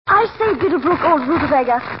I say, Biddlebrook, old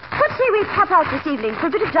rutabaga, what say we pop out this evening for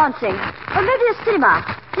a bit of dancing? Or maybe a cinema?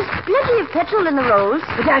 There's plenty of petrol in the rolls.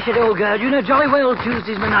 But dash it, old girl, you know jolly well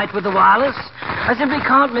Tuesday's my night with the wireless. I simply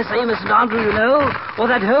can't miss Amos and Andrew, you know, or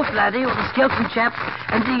that Hope laddie, or the Skelton chap,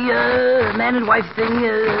 and the man and wife thing,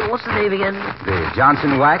 what's the name again? The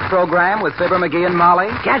Johnson Wax program with Fibber McGee and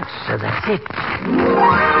Molly? Gotcha, that's it.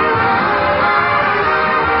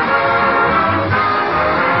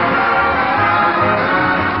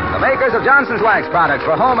 Makers of Johnson's Wax products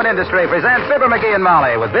for home and industry present Fibber McGee and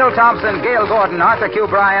Molly with Bill Thompson, Gail Gordon, Arthur Q.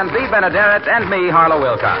 Bryan, Bea Benaderet, and me, Harlow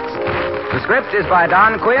Wilcox. The script is by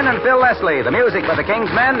Don Quinn and Phil Leslie. The music by the King's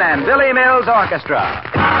Men and Billy Mills Orchestra.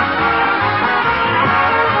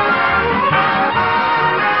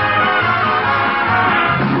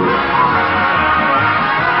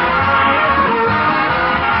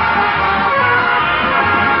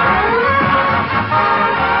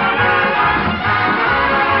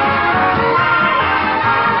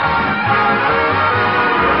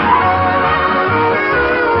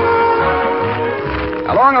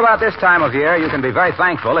 About this time of year, you can be very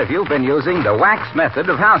thankful if you've been using the wax method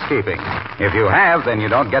of housekeeping. If you have, then you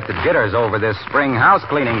don't get the jitters over this spring house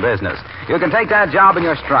cleaning business. You can take that job in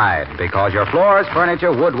your stride because your floors,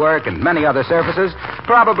 furniture, woodwork, and many other surfaces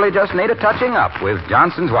probably just need a touching up with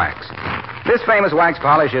Johnson's Wax. This famous wax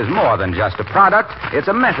polish is more than just a product. It's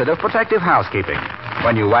a method of protective housekeeping.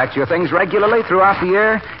 When you wax your things regularly throughout the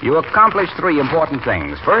year, you accomplish three important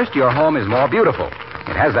things. First, your home is more beautiful.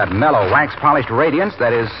 It has that mellow, wax-polished radiance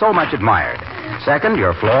that is so much admired. Second,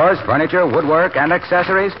 your floors, furniture, woodwork, and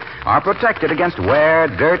accessories are protected against wear,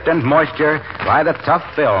 dirt, and moisture by the tough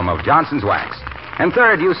film of Johnson's Wax. And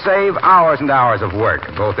third, you save hours and hours of work,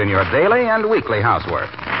 both in your daily and weekly housework.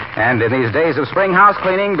 And in these days of spring house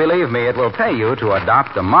cleaning, believe me, it will pay you to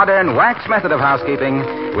adopt the modern wax method of housekeeping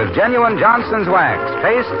with genuine Johnson's Wax,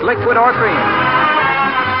 paste, liquid, or cream.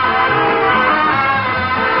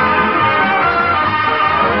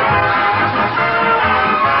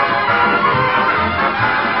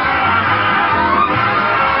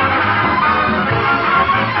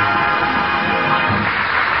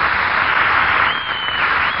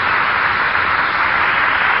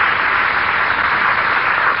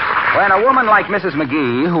 When a woman like Mrs.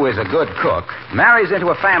 McGee, who is a good cook, marries into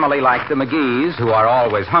a family like the McGees, who are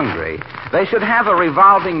always hungry, they should have a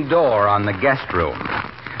revolving door on the guest room.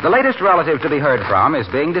 The latest relative to be heard from is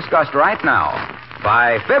being discussed right now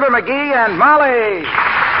by Fibber McGee and Molly.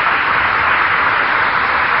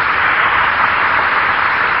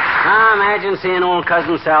 Imagine seeing old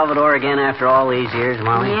cousin Salvador again after all these years,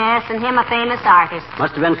 Molly. Yes, and him a famous artist.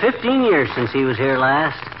 Must have been 15 years since he was here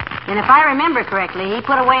last. And if I remember correctly, he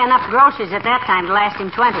put away enough groceries at that time to last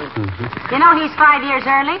him 20. Mm-hmm. You know he's 5 years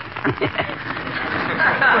early?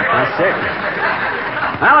 That's certain.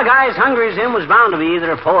 Well, a guy as hungry as him was bound to be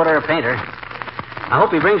either a poet or a painter. I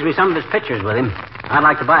hope he brings me some of his pictures with him. I'd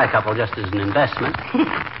like to buy a couple just as an investment.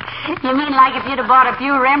 You mean like if you'd have bought a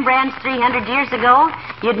few Rembrandts 300 years ago,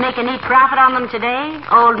 you'd make a neat profit on them today,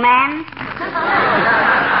 old man?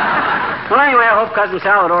 Well, anyway, I hope Cousin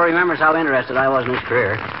Salvador remembers how interested I was in his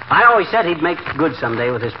career. I always said he'd make good someday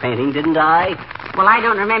with his painting, didn't I? Well, I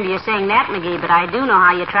don't remember you saying that, McGee, but I do know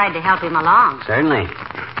how you tried to help him along. Certainly.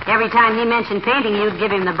 Every time he mentioned painting, you'd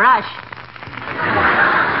give him the brush.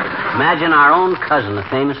 Imagine our own cousin, a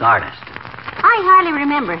famous artist. I hardly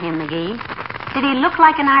remember him, McGee. Did he look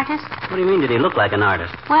like an artist? What do you mean, did he look like an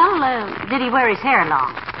artist? Well, did he wear his hair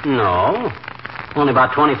long? No. Only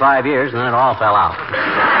about 25 years, and then it all fell out.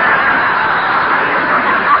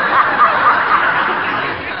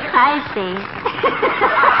 I see.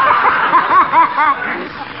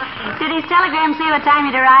 Did his telegram say what time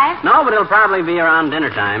he'd arrive? No, but it'll probably be around dinner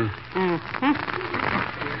time. Mm-hmm.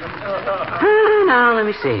 Now, let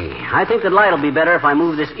me see. I think the light will be better if I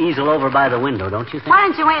move this easel over by the window, don't you think? Why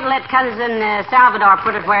don't you wait and let Cousin Salvador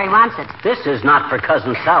put it where he wants it? This is not for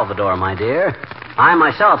Cousin Salvador, my dear. I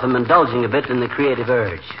myself am indulging a bit in the creative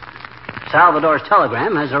urge. Salvador's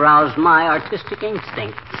telegram has aroused my artistic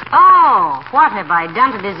instincts. Oh, what have I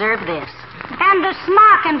done to deserve this? And the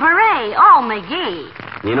smock and beret. Oh, McGee.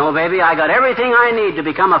 You know, baby, I got everything I need to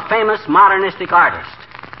become a famous modernistic artist.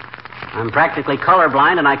 I'm practically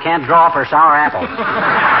colorblind, and I can't draw for sour apples.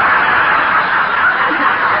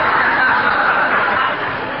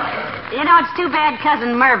 You know, it's too bad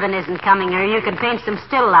Cousin Mervyn isn't coming, or you could paint some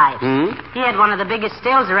still lifes. Hmm? He had one of the biggest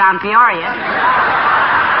stills around Peoria.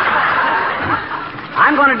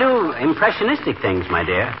 I'm going to do impressionistic things, my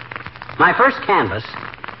dear. My first canvas,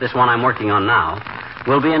 this one I'm working on now,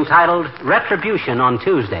 will be entitled Retribution on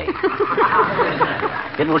Tuesday.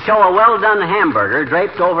 It will show a well-done hamburger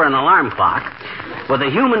draped over an alarm clock with a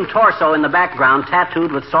human torso in the background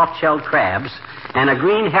tattooed with soft-shelled crabs and a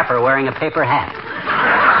green heifer wearing a paper hat.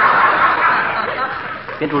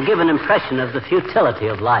 It will give an impression of the futility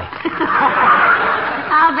of life.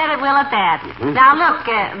 I'll bet it will at that. Mm-hmm. Now, look,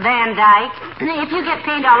 Van Dyke, if you get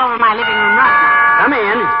paint all over my living room right now... Come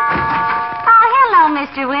in. Oh, hello,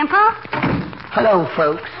 Mr. Wimple. Hello,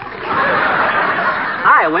 folks.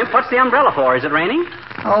 Hi, Wimp. What's the umbrella for? Is it raining?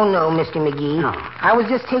 Oh, no, Mr. McGee. No. I was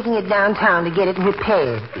just taking it downtown to get it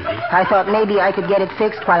repaired. Mm-hmm. I thought maybe I could get it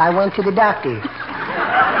fixed while I went to the doctor. Oh,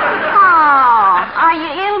 are you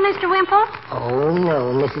ill, Mr. Wimple? Oh,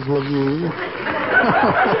 no, Mrs. McGee.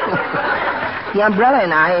 The umbrella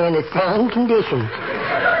and I are in the same condition.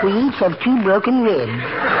 We each have 2 broken ribs.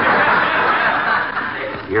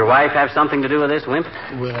 Your wife have something to do with this, Wimp?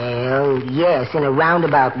 Well, yes, in a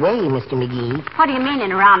roundabout way, Mr. McGee. What do you mean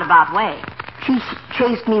in a roundabout way? She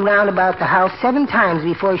chased me round about the house 7 times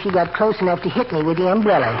before she got close enough to hit me with the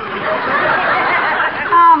umbrella.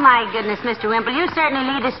 Oh, my goodness, Mr. Wimple, you certainly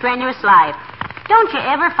lead a strenuous life. Don't you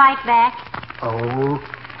ever fight back? Oh,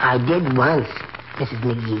 I did once, Mrs.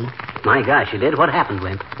 McGee. My gosh, you did? What happened,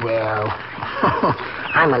 Wimp? Well,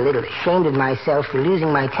 I'm a little ashamed of myself for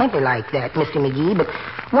losing my temper like that, Mr. McGee, but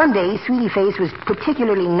one day Sweetie Face was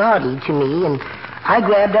particularly naughty to me, and I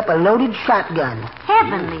grabbed up a loaded shotgun.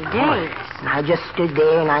 Heavenly days. And I just stood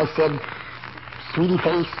there and I said, Sweetie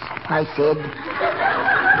Face, I said,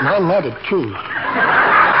 and I meant it, too.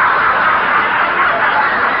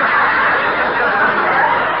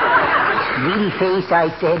 Sweetie Face, I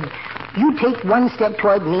said, you take 1 step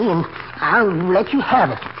toward me and I'll let you have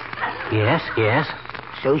it. Yes, yes.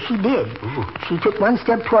 So she did. Ooh. She took 1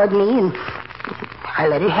 step toward me and I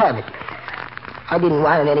let her have it. I didn't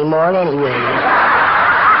want it anymore anyway.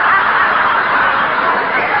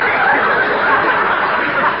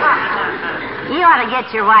 You ought to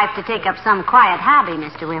get your wife to take up some quiet hobby,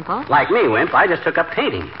 Mr. Wimple. Like me, Wimp, I just took up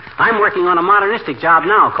painting. I'm working on a modernistic job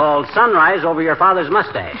now called Sunrise Over Your Father's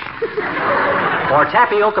Mustache. Or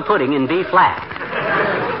Tapioca Pudding in B flat.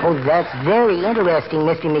 Oh, that's very interesting,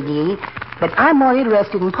 Mr. McGee. But I'm more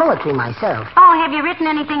interested in poetry myself. Oh, have you written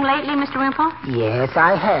anything lately, Mr. Wimple? Yes,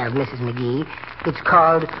 I have, Mrs. McGee. It's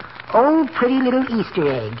called Oh, Pretty Little Easter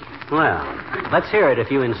Egg. Well, let's hear it if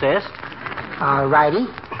you insist. All righty.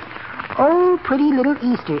 Oh, pretty little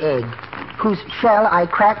Easter egg, whose shell I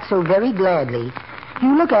cracked so very gladly.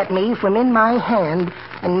 You look at me from in my hand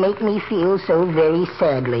and make me feel so very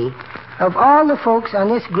sadly. Of all the folks on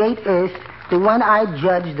this great earth, the one I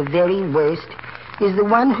judge the very worst is the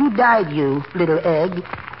one who died you, little egg,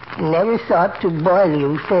 and never thought to boil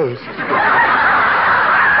you first.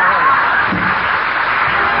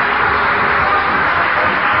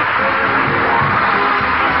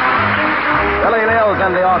 Billy Mills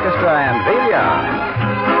and the orchestra and Velia.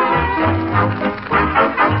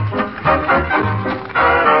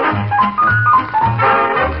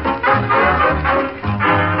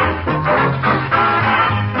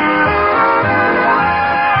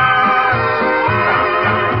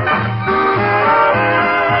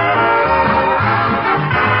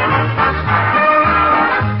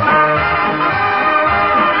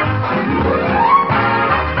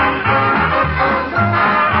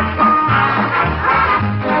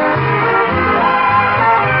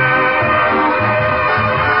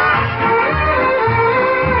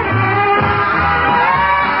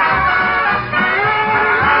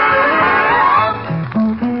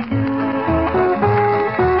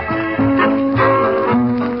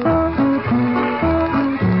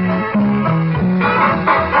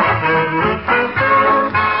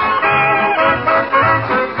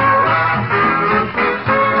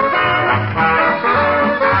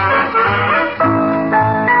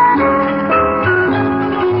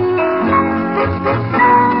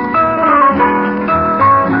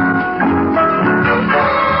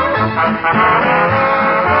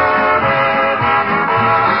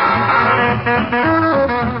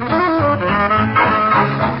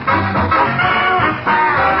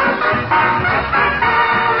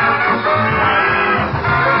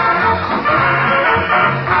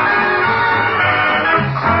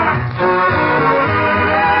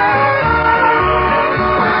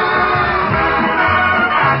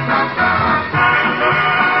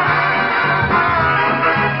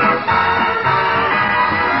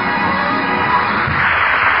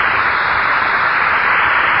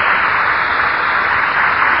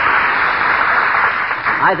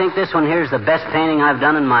 I think this one here's the best painting I've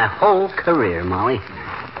done in my whole career, Molly.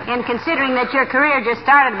 And considering that your career just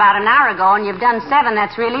started about an hour ago and you've done 7,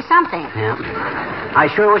 that's really something. Yeah. I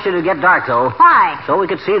sure wish it'd get dark, though. Why? So we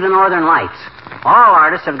could see the northern lights. All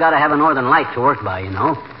artists have got to have a northern light to work by, you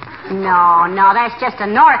know. No, that's just a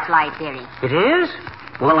north light, dearie. It is?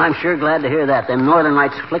 Well, I'm sure glad to hear that. Them northern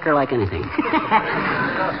lights flicker like anything.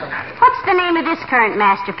 What's the name of this current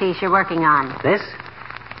masterpiece you're working on? This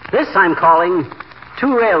I'm calling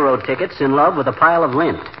 2 railroad tickets in love with a pile of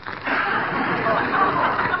lint.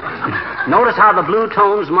 Notice how the blue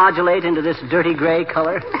tones modulate into this dirty gray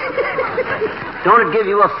color? Don't it give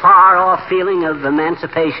you a far-off feeling of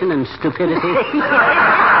emancipation and stupidity?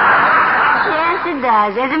 Yes, it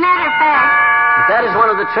does. As a matter of fact... If that is one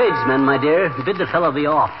of the tradesmen, my dear, bid the fellow be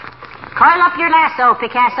off. Coil up your lasso,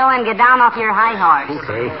 Picasso, and get down off your high horse.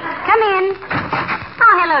 Okay. Come in.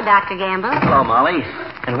 Oh, hello, Dr. Gamble. Hello, Molly.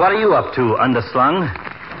 And what are you up to, underslung?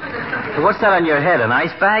 What's that on your head, an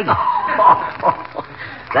ice bag?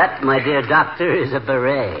 That, my dear doctor, is a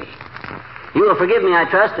beret. You will forgive me, I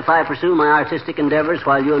trust, if I pursue my artistic endeavors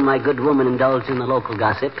while you and my good woman indulge in the local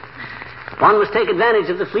gossip. One must take advantage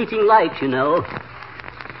of the fleeting light, you know.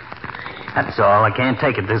 That's all. I can't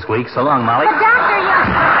take it this week. So long, Molly. But, Doctor,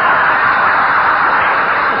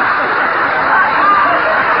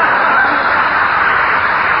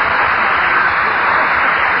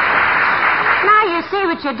 Now you see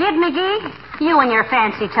what you did, McGee? You and your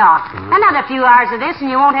fancy talk. Another few hours of this and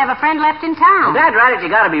you won't have a friend left in town. Dad, right, you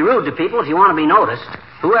got to be rude to people if you want to be noticed.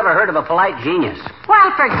 Who ever heard of a polite genius?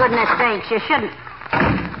 Well, for goodness sakes, you shouldn't.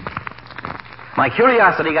 My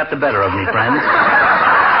curiosity got the better of me, friends.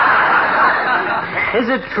 Is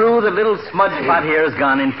it true that little smudge pot here has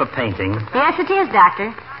gone in for painting? Yes, it is,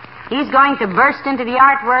 Doctor. He's going to burst into the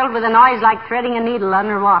art world with a noise like threading a needle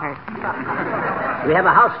underwater. We have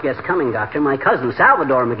a house guest coming, Doctor. My cousin,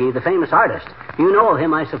 Salvadore McGee, the famous artist. You know of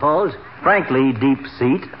him, I suppose. Frankly, deep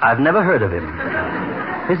seat, I've never heard of him.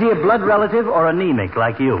 Is he a blood relative or anemic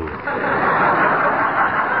like you?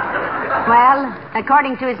 Well,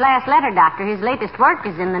 according to his last letter, Doctor, his latest work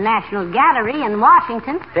is in the National Gallery in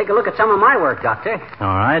Washington. Take a look at some of my work, Doctor.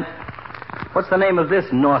 All right. What's the name of this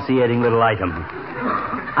nauseating little item?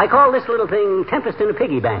 I call this little thing Tempest in a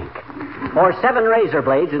Piggy Bank. Or 7 razor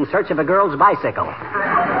blades in search of a girl's bicycle.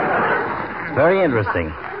 Very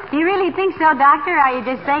interesting. Do you really think so, Doctor, or are you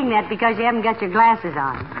just saying that because you haven't got your glasses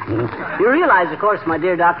on? You realize, of course, my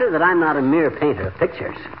dear doctor, that I'm not a mere painter of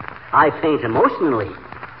pictures. I paint emotionally.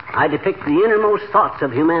 I depict the innermost thoughts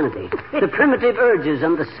of humanity, the primitive urges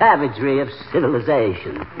and the savagery of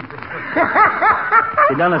civilization.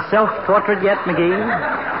 You done a self-portrait yet, McGee?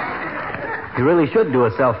 You really should do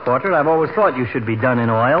a self-portrait. I've always thought you should be done in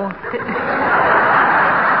oil.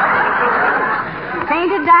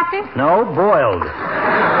 Painted, Doctor? No, boiled.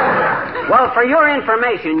 Well, for your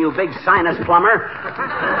information, you big sinus plumber,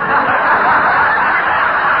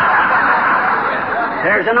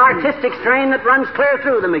 there's an artistic strain that runs clear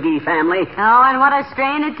through the McGee family. Oh, and what a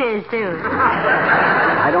strain it is, too.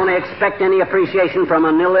 I don't expect any appreciation from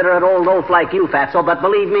an illiterate old oaf like you, Fatso, but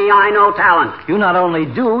believe me, I know talent. You not only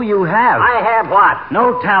do, you have. I have what?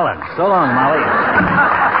 No talent. So long, Molly.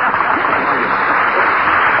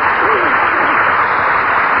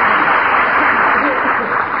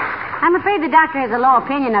 I'm afraid the doctor has a low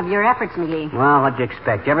opinion of your efforts, McGee. Well, what'd you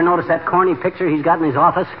expect? You ever notice that corny picture he's got in his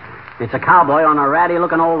office? It's a cowboy on a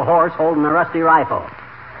ratty-looking old horse holding a rusty rifle.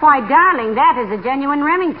 Why, darling, that is a genuine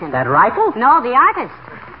Remington. That rifle? No, the artist.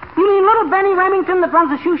 You mean little Benny Remington that runs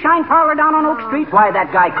the shoe-shine parlor down on Oak Street? Why, that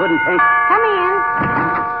guy couldn't paint. Come in.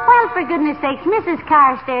 Well, for goodness sakes, Mrs.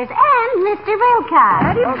 Carstairs and Mr.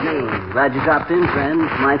 Wilcox. Glad you dropped in, friends.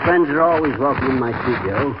 My friends are always welcome in my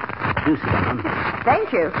studio. Do sit down. Thank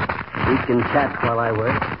you. We can chat while I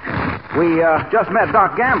work. We just met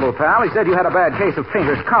Doc Gamble, pal. He said you had a bad case of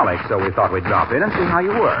painter's colic, so we thought we'd drop in and see how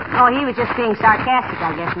you were. Oh, he was just being sarcastic,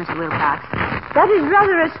 I guess, Mr. Wilcox. That is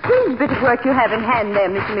rather a strange bit of work you have in hand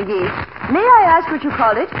there, Mr. McGee. May I ask what you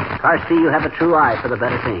call it? Carsty, you have a true eye for the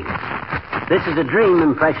better things. This is a dream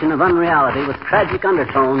impression of unreality with tragic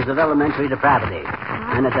undertones of elementary depravity.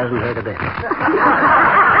 And it doesn't hurt a bit.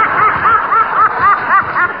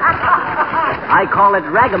 I call it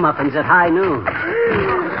ragamuffins at high noon.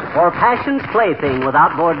 Or passion's plaything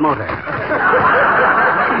without board motor.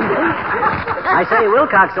 I say,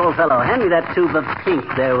 Wilcox, old fellow, hand me that tube of pink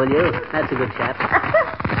there, will you? That's a good chap.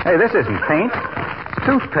 Hey, this isn't paint. It's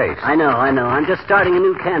toothpaste. I know. I'm just starting a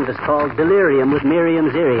new canvas called Delirium with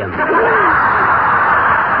Miriam's Irium.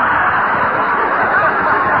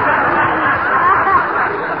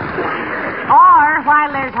 Or,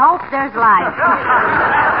 while there's hope, there's life.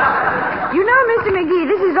 You know, Mr. McGee,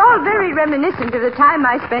 this is all very reminiscent of the time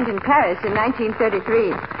I spent in Paris in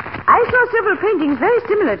 1933. I saw several paintings very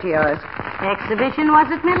similar to yours. Exhibition, was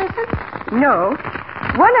it, Millicent? No.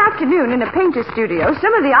 One afternoon in a painter's studio,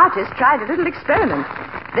 some of the artists tried a little experiment.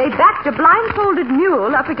 They backed a blindfolded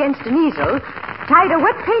mule up against an easel, tied a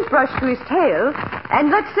wet paintbrush to his tail, and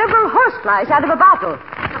let several horseflies out of a bottle.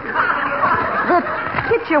 The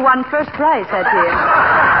picture won first prize that year.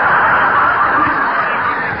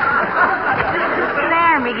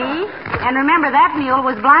 There, McGee. And remember, that mule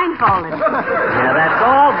was blindfolded. Yeah, that's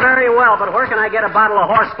all very well, but where can I get a bottle of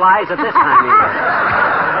horseflies at this time of year?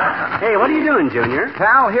 Hey, what are you doing, Junior?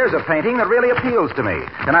 Pal, here's a painting that really appeals to me.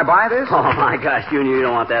 Can I buy this? Oh, my gosh, Junior, you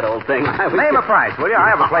don't want that old thing. Name a price, will you? I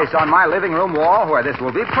have a place on my living room wall where this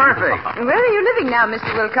will be perfect. Where are you living now,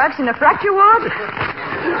 Mr. Wilcox? In a fracture ward?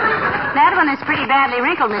 That one is pretty badly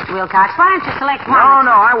wrinkled, Mr. Wilcox. Why don't you select one?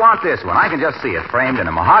 No, I want this one. I can just see it framed in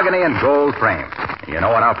a mahogany and gold frame. You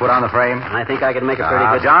know what I'll put on the frame? I think I can make a pretty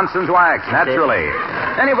good... Johnson's wax, naturally.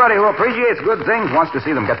 Anybody who appreciates good things wants to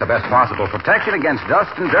see them get the best possible protection against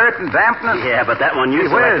dust and dirt and dampness. Yeah, but that one you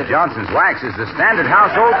selected... Johnson's wax is the standard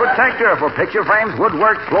household protector for picture frames,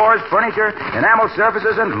 woodwork, floors, furniture, enamel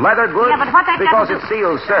surfaces, and leather goods. Yeah, but what that Because it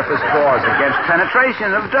seals surface pores against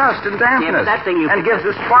penetration of dust and dampness. Yeah, but that thing you... And gives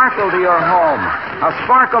a sparkle to your home. A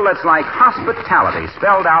sparkle that's like hospitality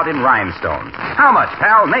spelled out in rhinestones. How much,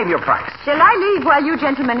 pal? Name your price. Shall I leave while you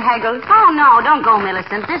gentlemen haggle? Oh, no, don't go,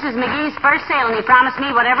 Millicent. This is McGee's first sale, and he promised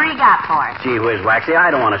me whatever he got for it. Gee whiz, Waxy,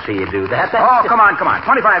 I don't want to see you do that. Oh, come on. $25.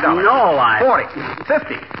 No, 40,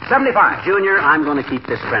 50, 75. Junior, I'm going to keep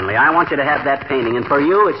this friendly. I want you to have that painting, and for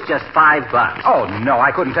you, it's just $5. Oh, no,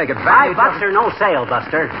 I couldn't take advantage $5 or no sale,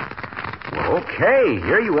 Buster. Okay,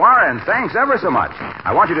 here you are, and thanks ever so much.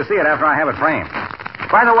 I want you to see it after I have it framed.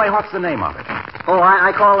 By the way, what's the name of it? Oh,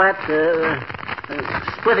 I call that,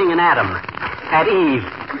 splitting an atom at Eve.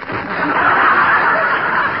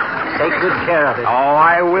 Take good care of it. Oh,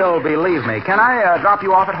 I will, believe me. Can I drop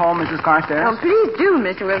you off at home, Mrs. Carstairs? Oh, please do,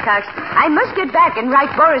 Mr. Wilcox. I must get back and write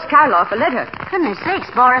Boris Karloff a letter. Goodness sakes,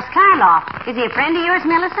 Boris Karloff. Is he a friend of yours,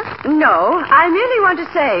 Millicent? No, I merely want to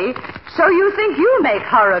say, so you think you make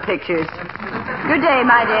horror pictures. Good day,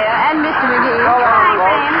 my dear, and Mr. McGee. Bye,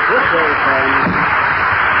 friend. Good day, friend.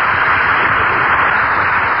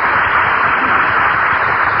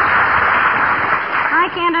 I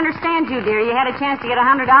can't understand you, dear. You had a chance to get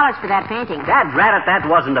 $100 for that painting. Dad, rat it, that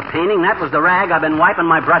wasn't a painting. That was the rag I've been wiping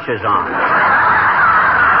my brushes on.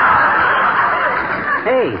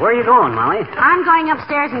 Hey, where are you going, Molly? I'm going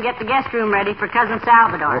upstairs and get the guest room ready for Cousin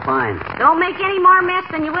Salvador. Oh, fine. Don't make any more mess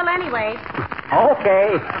than you will anyway.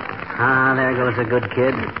 Okay. Ah, there goes a good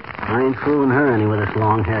kid. I ain't fooling her any with this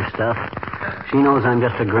long hair stuff. She knows I'm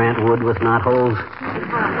just a Grant Wood with knot holes.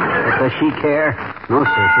 But does she care? No,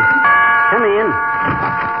 sissy. Come in.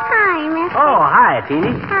 Hi, mister. Oh, hi,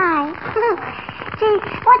 Teeny. Hi. Gee,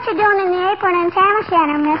 what you doing in the apron and tam o'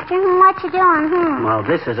 shanter, mister? What you doing, Well,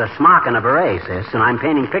 this is a smock and a beret, sis, and I'm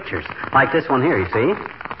painting pictures. Like this one here, you see?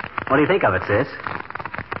 What do you think of it, sis?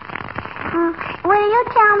 Will you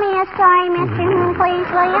tell me a story, mister? Please,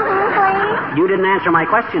 will you? Please? You didn't answer my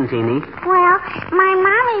question, Teeny. Well, my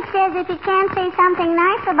mommy says if you can't say something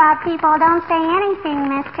nice about people, don't say anything,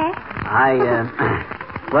 mister.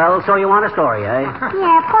 Well, so you want a story, eh?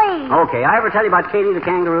 Yeah, please. Okay, I ever tell you about Katie the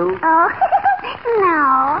kangaroo? Oh,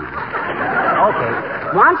 no. Okay.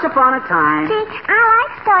 Once upon a time... See, I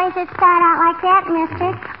like stories that start out like that,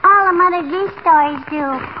 mister. All the Mother Goose stories do.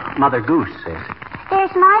 Mother Goose, sis.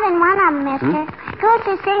 There's more than one of them, mister. Goose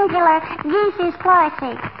is singular, geese is plural.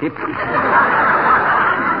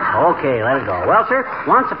 Okay, let it go. Well, sir,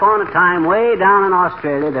 once upon a time, way down in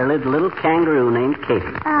Australia, there lived a little kangaroo named Katie.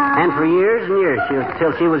 And for years and years,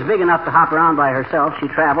 till she was big enough to hop around by herself, she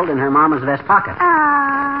traveled in her mama's vest pocket. Yes,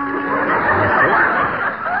 sir.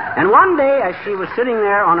 And one day, as she was sitting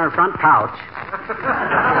there on her front pouch...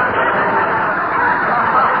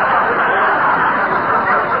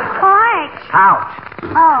 Pouch.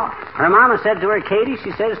 Oh. Her mama said to her, Katie,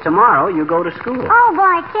 she says, tomorrow you go to school. Oh,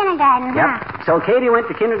 boy, kindergarten, Yep. huh? So Katie went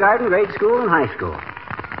to kindergarten, grade school, and high school.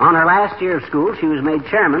 On her last year of school, she was made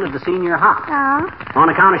chairman of the senior hop. Oh. On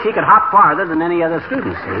account of she could hop farther than any other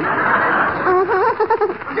student, see?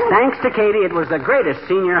 Thanks to Katie, it was the greatest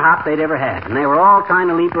senior hop they'd ever had. And they were all trying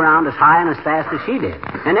to leap around as high and as fast as she did.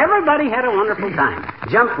 And everybody had a wonderful time.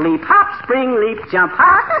 Jump, leap, hop, spring, leap, jump,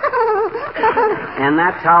 hop. And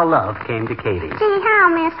that's how love came to Katie. Gee, how,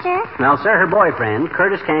 mister? Well, sir, her boyfriend,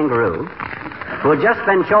 Curtis Kangaroo, who had just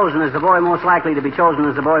been chosen as the boy most likely to be chosen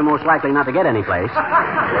as the boy most likely not to get any place,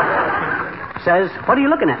 says, what are you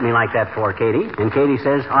looking at me like that for, Katie? And Katie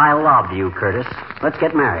says, I love you, Curtis. Let's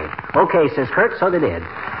get married. Okay, says Kurt, so they did.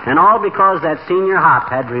 And all because that senior hop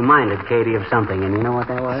had reminded Katie of something. And you know what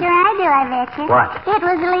that was? Sure I do, I bet you. What? It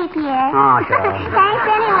was a leap year. Oh, sure. Thanks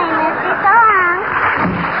anyway, mister. So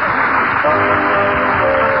long.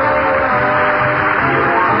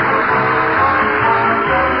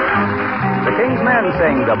 the King's Men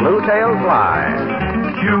sing The Blue-Tailed Fly.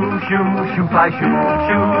 Shoo, shoo, shoo, fly, shoo,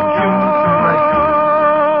 shoo, shoo, fly, shoo.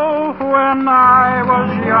 When I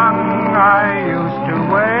was young, I used to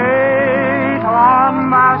wait on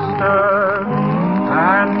Master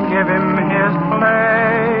and give him his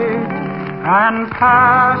plate and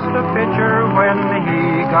pass the pitcher when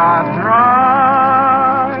he got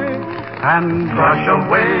dry. And brush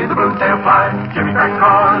away the blue-tailed fly. Jimmy crack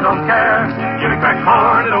corn, don't care. Jimmy crack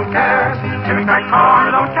corn, don't care. Jimmy crack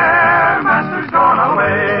corn, don't care. Master's gone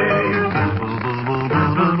away.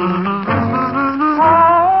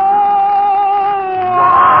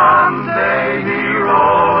 One day he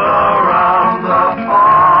rolled around the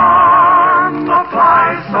farm. The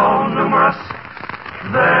flies so numerous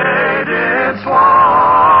they did swarm.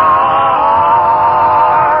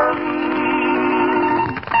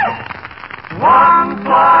 One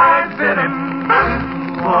fly bit him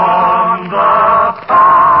on the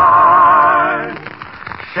thigh.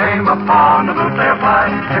 Shame upon the blue-tailed fly.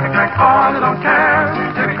 Jimmy crack corn, don't care.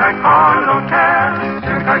 Jimmy crack corn, don't care.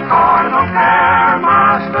 Jimmy crack corn, don't care.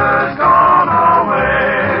 Master's gone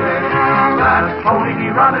away. That pony,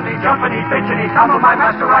 he run and he jump and he pitch and he tumble my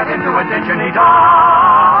master right into a ditch and he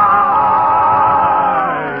died.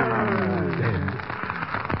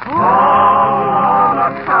 All on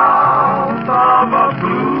account of a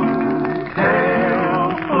blue-tailed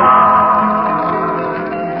fly.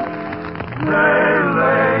 They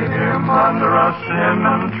laid him under a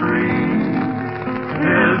cinnamon tree.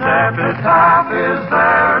 His epitaph is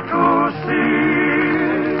there to see.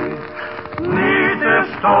 Neath this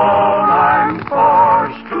stone I'm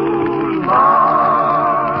forced to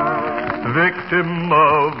lie, victim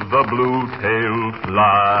of the blue-tailed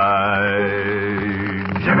fly.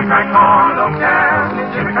 Jimmy crack corn, don't care.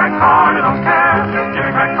 Jimmy crack corn, don't care. Jimmy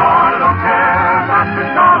crack corn, don't care.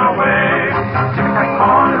 Master's gone away. Jimmy crack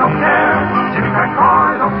corn, don't care. Jimmy crack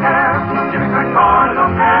corn, don't care. Jimmy crack corn,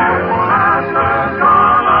 don't care. Master's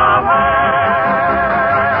gone away.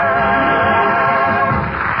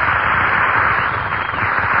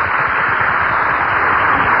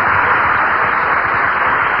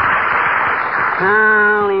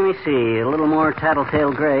 Now, let me see. A little more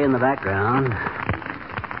tattletale gray in the background.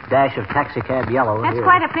 Dash of taxicab yellow. That's here.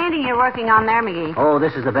 quite a painting you're working on there, McGee. Oh,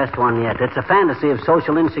 this is the best one yet. It's a fantasy of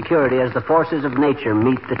social insecurity as the forces of nature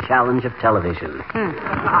meet the challenge of television.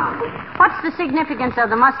 What's the significance of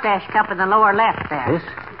the mustache cup in the lower left there? This?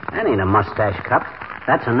 That ain't a mustache cup.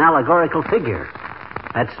 That's an allegorical figure.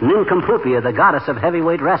 That's Nincompoopi, the goddess of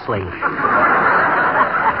heavyweight wrestling.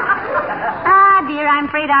 Dear, I'm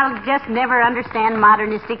afraid I'll just never understand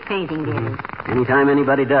modernistic painting, dear. Anytime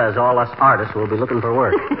anybody does, all us artists will be looking for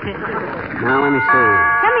work. Now, let me see.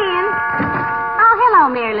 Come in. Oh, hello,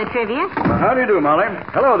 Mayor Latrivia. Well, how do you do, Molly?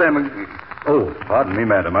 Hello there, McGee. Oh, pardon me,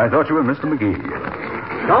 madam. I thought you were Mr. McGee.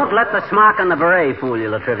 Don't let the smock and the beret fool you,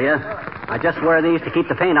 Latrivia. I just wear these to keep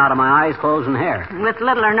the paint out of my eyes, clothes, and hair. With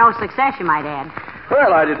little or no success, you might add.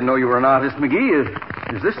 Well, I didn't know you were an artist, McGee.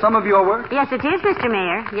 Is this some of your work? Yes, it is, Mr.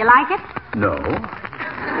 Mayor. You like it? No. No,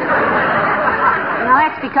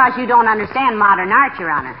 that's because you don't understand modern art, Your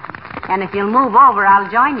Honor. And if you'll move over, I'll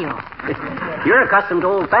join you. You're accustomed to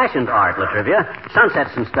old-fashioned art, Latrivia.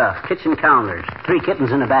 Sunsets and stuff, kitchen calendars, 3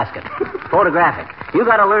 kittens in a basket. Photographic. You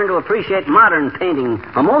got to learn to appreciate modern painting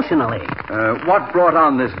emotionally. What brought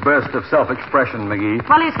on this burst of self-expression, McGee?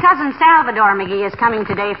 Well, his cousin Salvador McGee is coming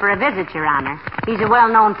today for a visit, Your Honor. He's a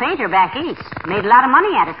well-known painter back east. Made a lot of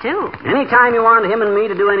money at it, too. Anytime you want him and me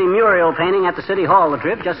to do any mural painting at the City Hall,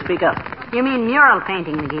 Latriv, just speak up. You mean mural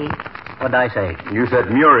painting, McGee? What'd I say? You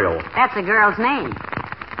said Muriel. That's a girl's name.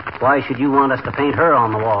 Why should you want us to paint her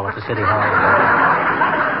on the wall at the City Hall?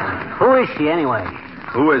 Who is she, anyway?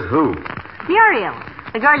 Who is who? Muriel,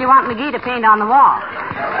 the girl you want McGee to paint on the wall.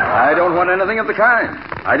 I don't want anything of the kind.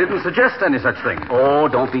 I didn't suggest any such thing. Oh,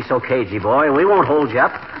 don't be so cagey, boy. We won't hold you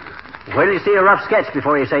up. Wait till you see a rough sketch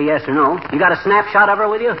before you say yes or no. You got a snapshot of her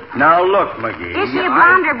with you? Now, look, McGee. Is she a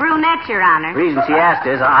blonde or brunette, Your Honor? Reason she asked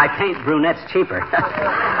is I paint brunettes cheaper.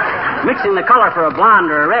 Mixing the color for a blonde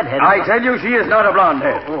or a redhead. I tell you, she is not a blonde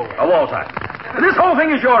head. A wall type. This whole thing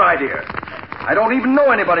is your idea. I don't even know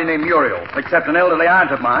anybody named Muriel, except an elderly aunt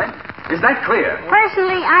of mine. Is that clear?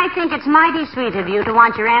 Personally, I think it's mighty sweet of you to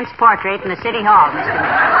want your aunt's portrait in the City Hall, Mr.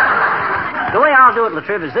 Mayor. The way I'll do it,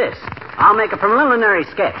 Latriv, is this. I'll make a preliminary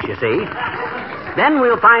sketch, you see. Then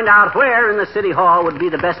we'll find out where in the City Hall would be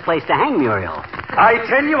the best place to hang Muriel. I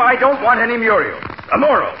tell you, I don't want any Muriel. A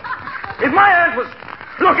mural. If my aunt was...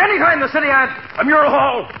 Look, anytime the city aunt, a mural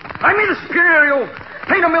hall, I mean a superior,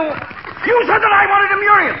 paint a mill. You said that I wanted a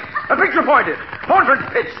Muriel. A picture pointed. Portrait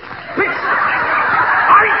pitched.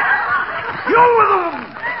 You were the...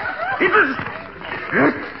 It was...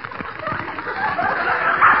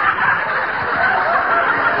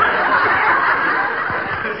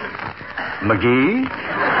 McGee?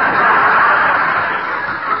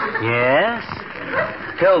 Yes?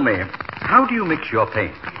 Tell me, how do you mix your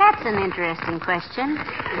paint? That's an interesting question.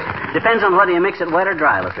 Depends on whether you mix it wet or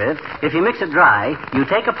dry, Lefebvre. If you mix it dry, you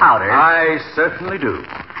take a powder. I certainly do.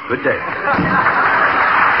 Good day.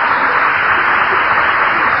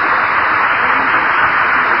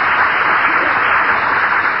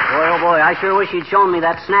 Boy, oh boy, I sure wish he'd shown me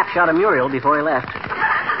that snapshot of Muriel before he left.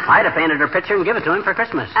 I'd have painted her picture and give it to him for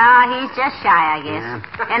Christmas. He's just shy, I guess. Yeah.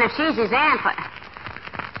 And if she's his aunt,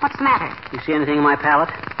 what's the matter? You see anything in my palette?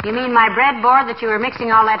 You mean my breadboard that you were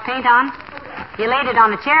mixing all that paint on? You laid it on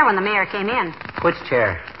the chair when the mayor came in. Which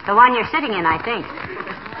chair? The one you're sitting in, I think.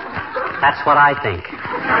 That's what I think.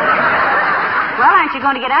 Well, aren't you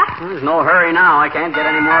going to get up? There's no hurry now. I can't get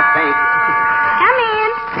any more paint. Come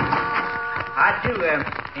in. I do.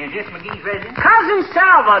 Is this McGee's residence? Cousin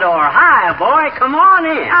Salvador. Hi, boy. Come on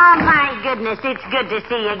in. Oh, my goodness. It's good to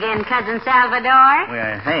see you again, Cousin Salvador.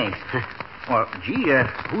 Well, thanks. Well, gee,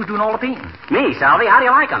 who's doing all the painting? Me, Salvi. How do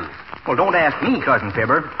you like 'em? Well, don't ask me, Cousin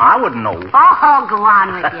Fibber. I wouldn't know. Oh, go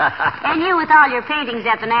on with you. And you with all your paintings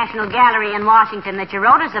at the National Gallery in Washington that you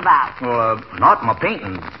wrote us about. Well, not my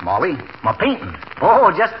painting, Molly. My painting. Oh,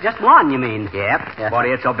 just one, you mean? Yep. Yeah. But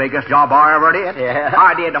it's the biggest job I ever did. Yeah.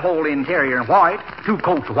 I did the whole interior in white, 2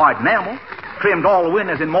 coats of white enamel, trimmed all the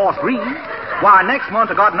windows in moss green. Why, next month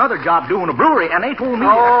I got another job doing a brewery, and they told me...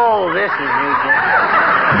 Oh, this is ridiculous.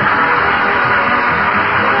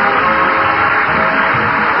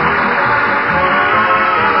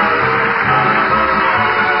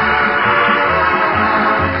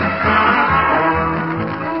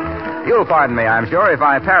 You'll pardon me, I'm sure, if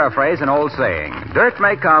I paraphrase an old saying. Dirt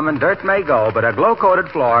may come and dirt may go, but a glow-coated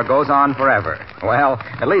floor goes on forever. Well,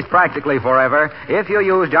 at least practically forever, if you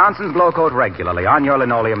use Johnson's Glow Coat regularly on your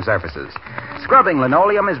linoleum surfaces. Scrubbing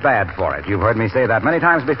linoleum is bad for it. You've heard me say that many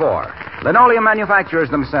times before. Linoleum manufacturers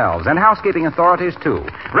themselves, and housekeeping authorities, too,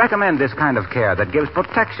 recommend this kind of care that gives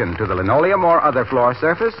protection to the linoleum or other floor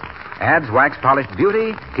surface, adds wax-polished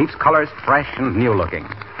beauty, keeps colors fresh and new-looking.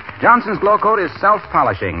 Johnson's Glow Coat is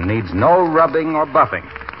self-polishing, needs no rubbing or buffing.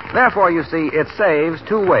 Therefore, you see, it saves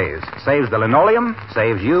 2 ways. Saves the linoleum,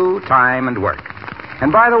 saves you time and work.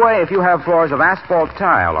 And by the way, if you have floors of asphalt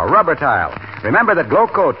tile or rubber tile, remember that Glow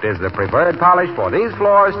Coat is the preferred polish for these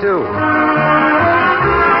floors, too.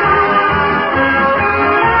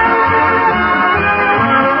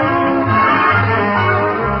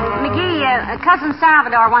 McGee, Cousin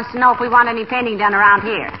Salvador wants to know if we want any painting done around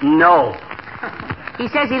here. No. He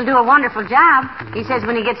says he'll do a wonderful job. He says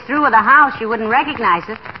when he gets through with the house, you wouldn't recognize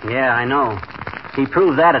it. Yeah, I know. He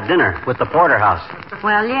proved that at dinner with the porterhouse.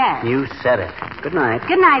 Well, yes. You said it. Good night.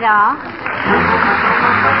 Good night, all.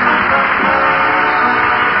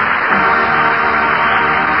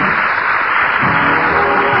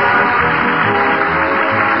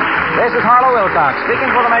 This is Harlow Wilcox, speaking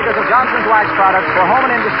for the makers of Johnson's Wax Products for Home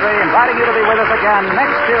and Industry, inviting you to be with us again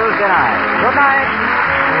next Tuesday night. Good night.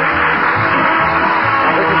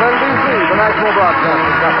 This is NBC, the National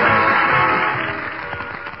Broadcasting